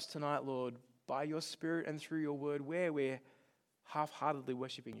 Show us tonight, Lord, by your Spirit and through your word, where we're half-heartedly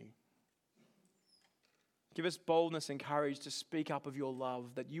worshipping you. Give us boldness and courage to speak up of your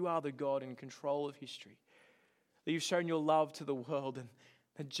love, that you are the God in control of history, that you've shown your love to the world, and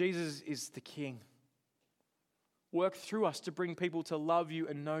that Jesus is the King. Work through us to bring people to love you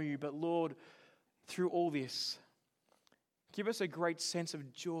and know you, but Lord, through all this, give us a great sense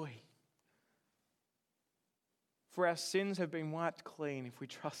of joy. For our sins have been wiped clean if we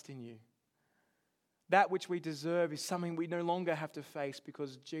trust in you. That which we deserve is something we no longer have to face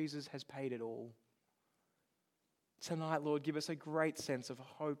because Jesus has paid it all. Tonight, Lord, give us a great sense of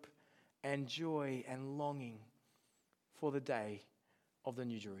hope and joy and longing for the day of the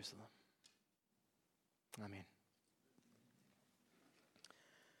New Jerusalem. Amen.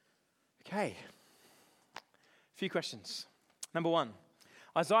 Okay, a few questions. Number one.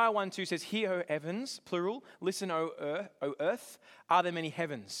 Isaiah 1:2 says, "Hear, O heavens," plural, "listen, O earth, are there many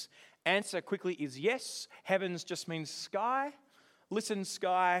heavens?" Answer quickly is yes. Heavens just means sky. Listen,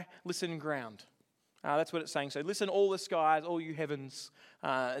 sky. Listen, ground. That's what it's saying. So listen, all the skies, all you heavens.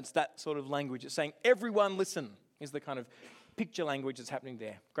 It's that sort of language. It's saying, everyone listen, is the kind of picture language that's happening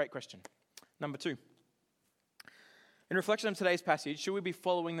there. Great question. Number two. In reflection on today's passage, should we be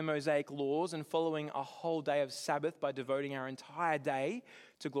following the Mosaic laws and following a whole day of Sabbath by devoting our entire day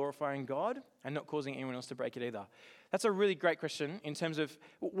to glorifying God and not causing anyone else to break it either? That's a really great question in terms of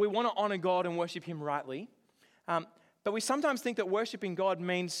we want to honor God and worship him rightly. But we sometimes think that worshiping God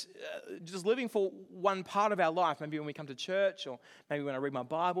means just living for one part of our life, maybe when we come to church or maybe when I read my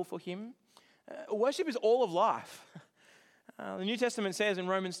Bible for him. Worship is all of life. The New Testament says in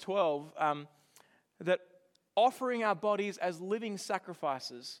Romans 12 that offering our bodies as living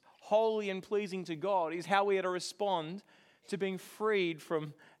sacrifices, holy and pleasing to God, is how we are to respond to being freed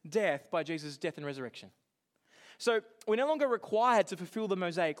from death by Jesus' death and resurrection. So we're no longer required to fulfill the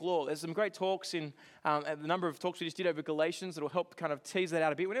Mosaic law. There's some great talks in the number of talks we just did over Galatians that will help kind of tease that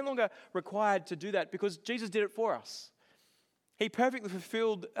out a bit. We're no longer required to do that because Jesus did it for us. He perfectly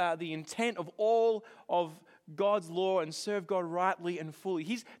fulfilled the intent of all of God's law and served God rightly and fully.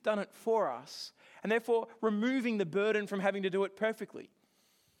 He's done it for us, and therefore removing the burden from having to do it perfectly,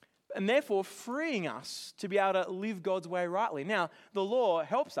 and therefore freeing us to be able to live God's way rightly. Now, the law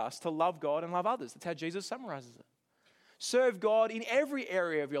helps us to love God and love others. That's how Jesus summarizes it. Serve God in every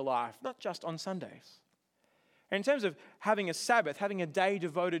area of your life, not just on Sundays. And in terms of having a Sabbath, having a day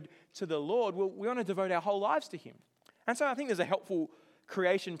devoted to the Lord, we want to devote our whole lives to him. And so I think there's a helpful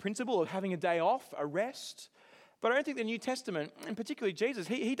creation principle of having a day off, a rest. But I don't think the New Testament, and particularly Jesus,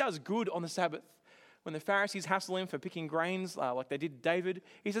 he does good on the Sabbath. When the Pharisees hassle him for picking grains like they did David,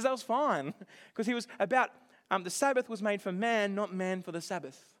 he says that was fine because he was about, the Sabbath was made for man, not man for the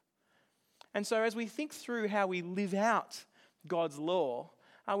Sabbath. And so as we think through how we live out God's law,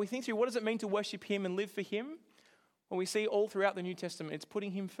 we think through what does it mean to worship him and live for him? Well, we see all throughout the New Testament, it's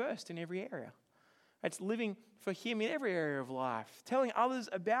putting him first in every area. It's living for him in every area of life, telling others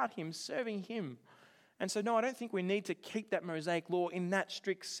about him, serving him. And so, no, I don't think we need to keep that Mosaic law in that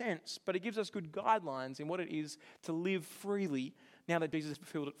strict sense, but it gives us good guidelines in what it is to live freely now that Jesus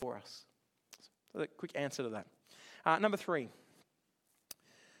fulfilled it for us. So a quick answer to that. Number 3.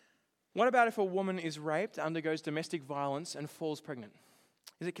 What about if a woman is raped, undergoes domestic violence, and falls pregnant?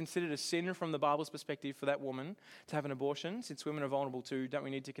 Is it considered a sin from the Bible's perspective for that woman to have an abortion? Since women are vulnerable too, don't we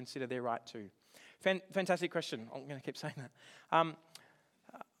need to consider their right too? Fantastic question. I'm going to keep saying that.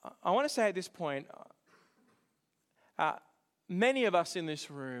 I want to say at this point, many of us in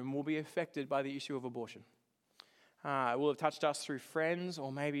this room will be affected by the issue of abortion. It will have touched us through friends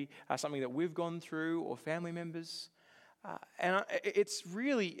or maybe something that we've gone through or family members. And it's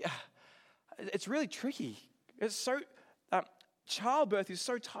really tricky. It's so childbirth is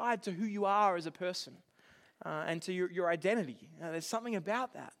so tied to who you are as a person and to your identity. There's something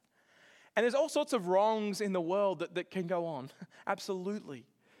about that. And there's all sorts of wrongs in the world that can go on. Absolutely.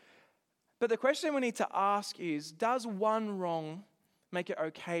 But the question we need to ask is, does one wrong make it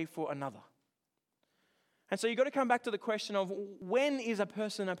okay for another? And so you've got to come back to the question of, when is a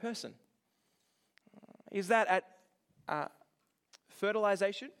person a person? Is that at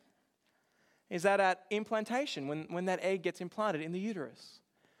fertilization? Is that at implantation, when that egg gets implanted in the uterus?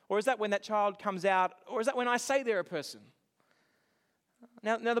 Or is that when that child comes out? Or is that when I say they're a person?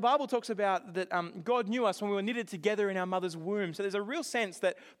 Now the Bible talks about that God knew us when we were knitted together in our mother's womb. So there's a real sense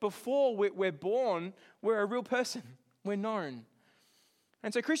that before we're born, we're a real person. We're known.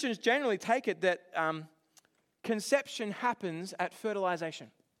 And so Christians generally take it that conception happens at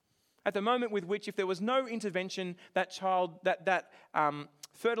fertilization. At the moment with which, if there was no intervention, that child, that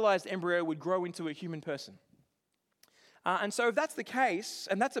fertilized embryo would grow into a human person. And so if that's the case,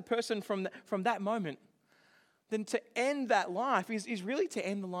 and that's a person from that moment, then to end that life is really to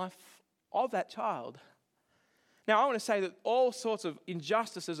end the life of that child. Now, I want to say that all sorts of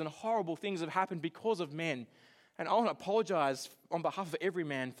injustices and horrible things have happened because of men. And I want to apologize on behalf of every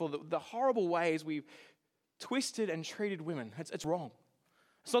man for the horrible ways we've twisted and treated women. It's wrong.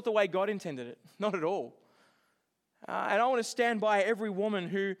 It's not the way God intended it, not at all. And I want to stand by every woman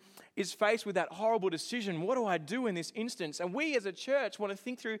who is faced with that horrible decision. What do I do in this instance? And we as a church want to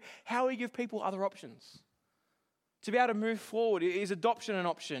think through how we give people other options. To be able to move forward, is adoption an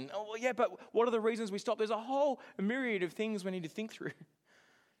option? Oh, well, yeah, but what are the reasons we stop? There's a whole myriad of things we need to think through.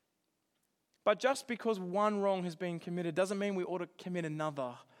 But just because one wrong has been committed doesn't mean we ought to commit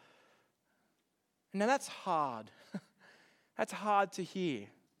another. Now that's hard. That's hard to hear.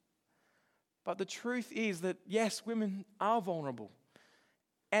 But the truth is that, yes, women are vulnerable.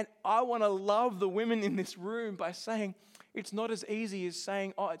 And I want to love the women in this room by saying it's not as easy as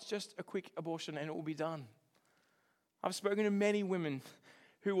saying, oh, it's just a quick abortion and it will be done. I've spoken to many women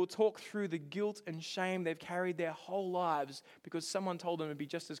who will talk through the guilt and shame they've carried their whole lives because someone told them it'd be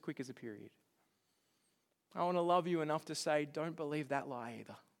just as quick as a period. I want to love you enough to say, don't believe that lie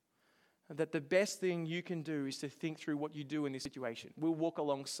either. That the best thing you can do is to think through what you do in this situation. We'll walk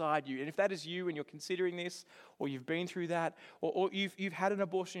alongside you. And if that is you and you're considering this, or you've been through that, or you've had an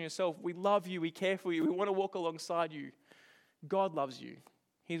abortion yourself, we love you, we care for you, we want to walk alongside you. God loves you.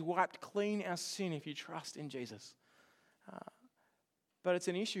 He's wiped clean our sin if you trust in Jesus. But it's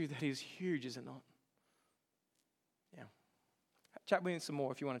an issue that is huge, is it not? Yeah. Chat with me some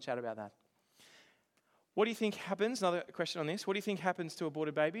more if you want to chat about that. What do you think happens? Another question on this. What do you think happens to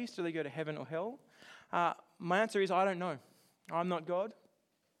aborted babies? Do they go to heaven or hell? My answer is I don't know. I'm not God.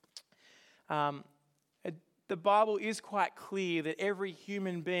 The Bible is quite clear that every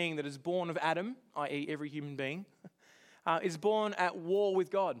human being that is born of Adam, i.e. every human being, is born at war with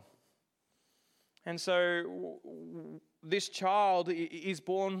God. And so this child is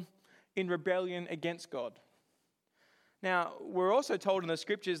born in rebellion against God. Now, we're also told in the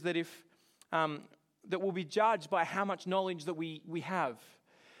scriptures that that we'll be judged by how much knowledge that we have.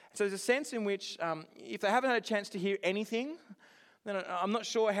 So there's a sense in which if they haven't had a chance to hear anything, then I'm not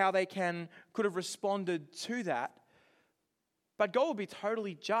sure how they could have responded to that. But God will be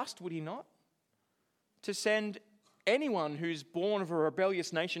totally just, would he not? To send anyone who's born of a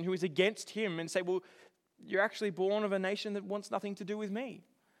rebellious nation who is against him and say, well, you're actually born of a nation that wants nothing to do with me.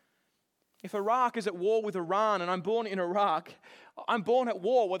 If Iraq is at war with Iran and I'm born in Iraq, I'm born at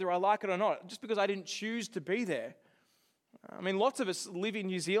war whether I like it or not, just because I didn't choose to be there. I mean, lots of us live in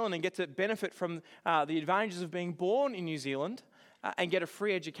New Zealand and get to benefit from the advantages of being born in New Zealand and get a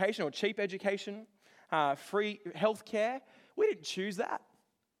free education or cheap education, free healthcare. We didn't choose that.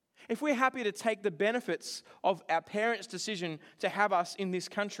 If we're happy to take the benefits of our parents' decision to have us in this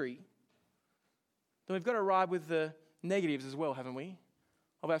country, then we've got to ride with the negatives as well, haven't we?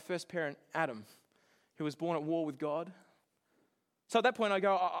 Of our first parent, Adam, who was born at war with God. So at that point I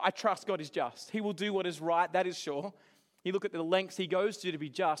go, I trust God is just. He will do what is right, that is sure. You look at the lengths he goes to be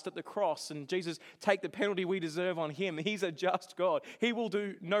just at the cross, and Jesus take the penalty we deserve on him. He's a just God. He will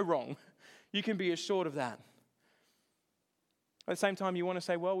do no wrong. You can be assured of that. At the same time, you want to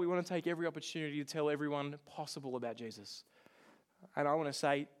say, well, we want to take every opportunity to tell everyone possible about Jesus. And I want to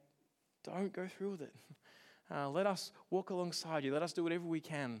say, don't go through with it. Let us walk alongside you. Let us do whatever we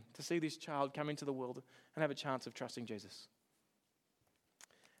can to see this child come into the world and have a chance of trusting Jesus.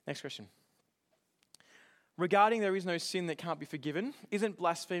 Next question. Regarding there is no sin that can't be forgiven, isn't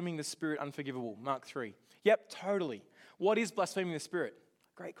blaspheming the Spirit unforgivable? Mark 3. Yep, totally. What is blaspheming the Spirit?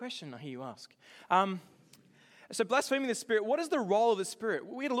 Great question, I hear you ask. So blaspheming the Spirit, what is the role of the Spirit?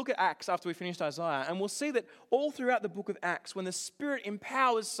 We had a look at Acts after we finished Isaiah, and we'll see that all throughout the book of Acts, when the Spirit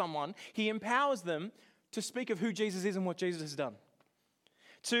empowers someone, he empowers them to speak of who Jesus is and what Jesus has done.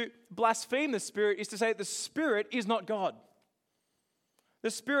 To blaspheme the Spirit is to say that the Spirit is not God. The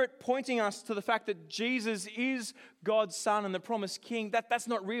Spirit pointing us to the fact that Jesus is God's Son and the promised King, that's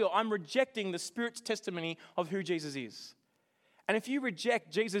not real. I'm rejecting the Spirit's testimony of who Jesus is. And if you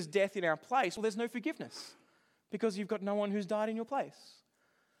reject Jesus' death in our place, well, there's no forgiveness because you've got no one who's died in your place.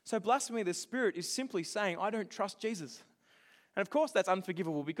 So blasphemy of the Spirit is simply saying, I don't trust Jesus. And of course that's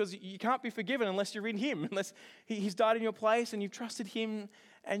unforgivable because you can't be forgiven unless you're in Him, unless He's died in your place and you've trusted Him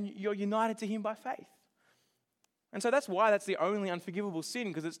and you're united to Him by faith. And so that's why that's the only unforgivable sin,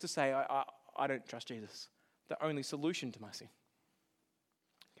 because it's to say, I don't trust Jesus. The only solution to my sin.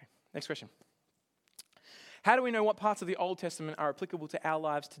 Okay, next question. How do we know what parts of the Old Testament are applicable to our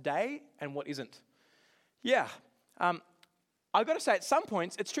lives today and what isn't? Yeah, I've got to say at some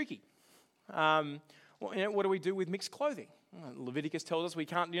points it's tricky. What do we do with mixed clothing? Leviticus tells us we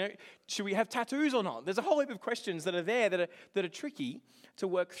can't, should we have tattoos or not? There's a whole heap of questions that are there that are tricky to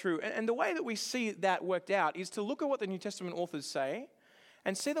work through. And the way that we see that worked out is to look at what the New Testament authors say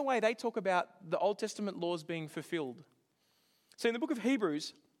and see the way they talk about the Old Testament laws being fulfilled. So in the book of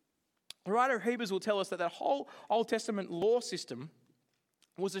Hebrews, the writer of Hebrews will tell us that whole Old Testament law system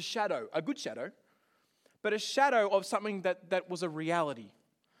was a shadow, a good shadow, but a shadow of something that was a reality.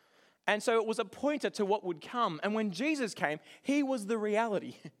 And so it was a pointer to what would come. And when Jesus came, He was the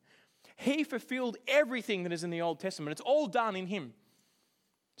reality. He fulfilled everything that is in the Old Testament. It's all done in Him.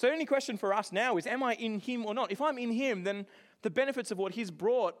 So the only question for us now is, am I in Him or not? If I'm in Him, then the benefits of what He's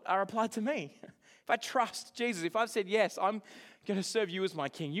brought are applied to me. If I trust Jesus, if I've said, yes, I'm going to serve You as my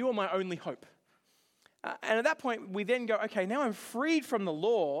King. You are my only hope. And at that point, we then go, okay, now I'm freed from the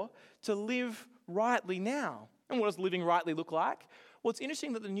law to live rightly now. And what does living rightly look like? Well, it's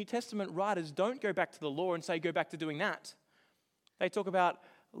interesting that the New Testament writers don't go back to the law and say, go back to doing that. They talk about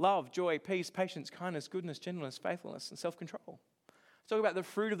love, joy, peace, patience, kindness, goodness, gentleness, faithfulness, and self-control. Talk about the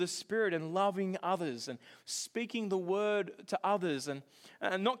fruit of the Spirit and loving others and speaking the word to others and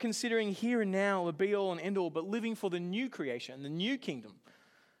not considering here and now the be-all and end-all, but living for the new creation, the new kingdom,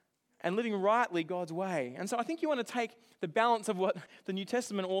 and living rightly God's way. And so I think you want to take the balance of what the New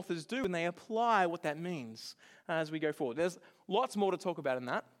Testament authors do and they apply what that means as we go forward. There's lots more to talk about in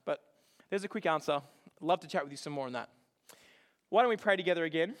that, but there's a quick answer. I'd love to chat with you some more on that. Why don't we pray together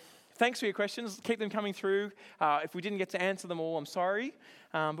again? Thanks for your questions. Keep them coming through. If we didn't get to answer them all, I'm sorry.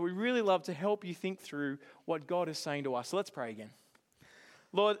 But we really love to help you think through what God is saying to us. So let's pray again.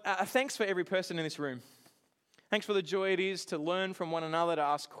 Lord, thanks for every person in this room. Thanks for the joy it is to learn from one another, to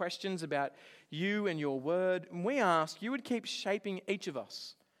ask questions about You and Your word. And we ask You would keep shaping each of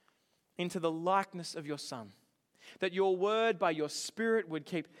us into the likeness of Your Son. That Your word by Your Spirit would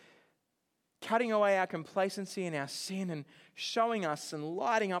keep cutting away our complacency and our sin and showing us and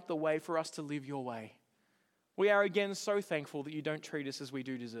lighting up the way for us to live Your way. We are again so thankful that You don't treat us as we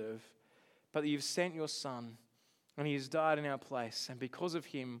do deserve, but that You've sent Your Son and He has died in our place. And because of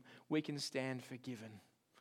Him, we can stand forgiven.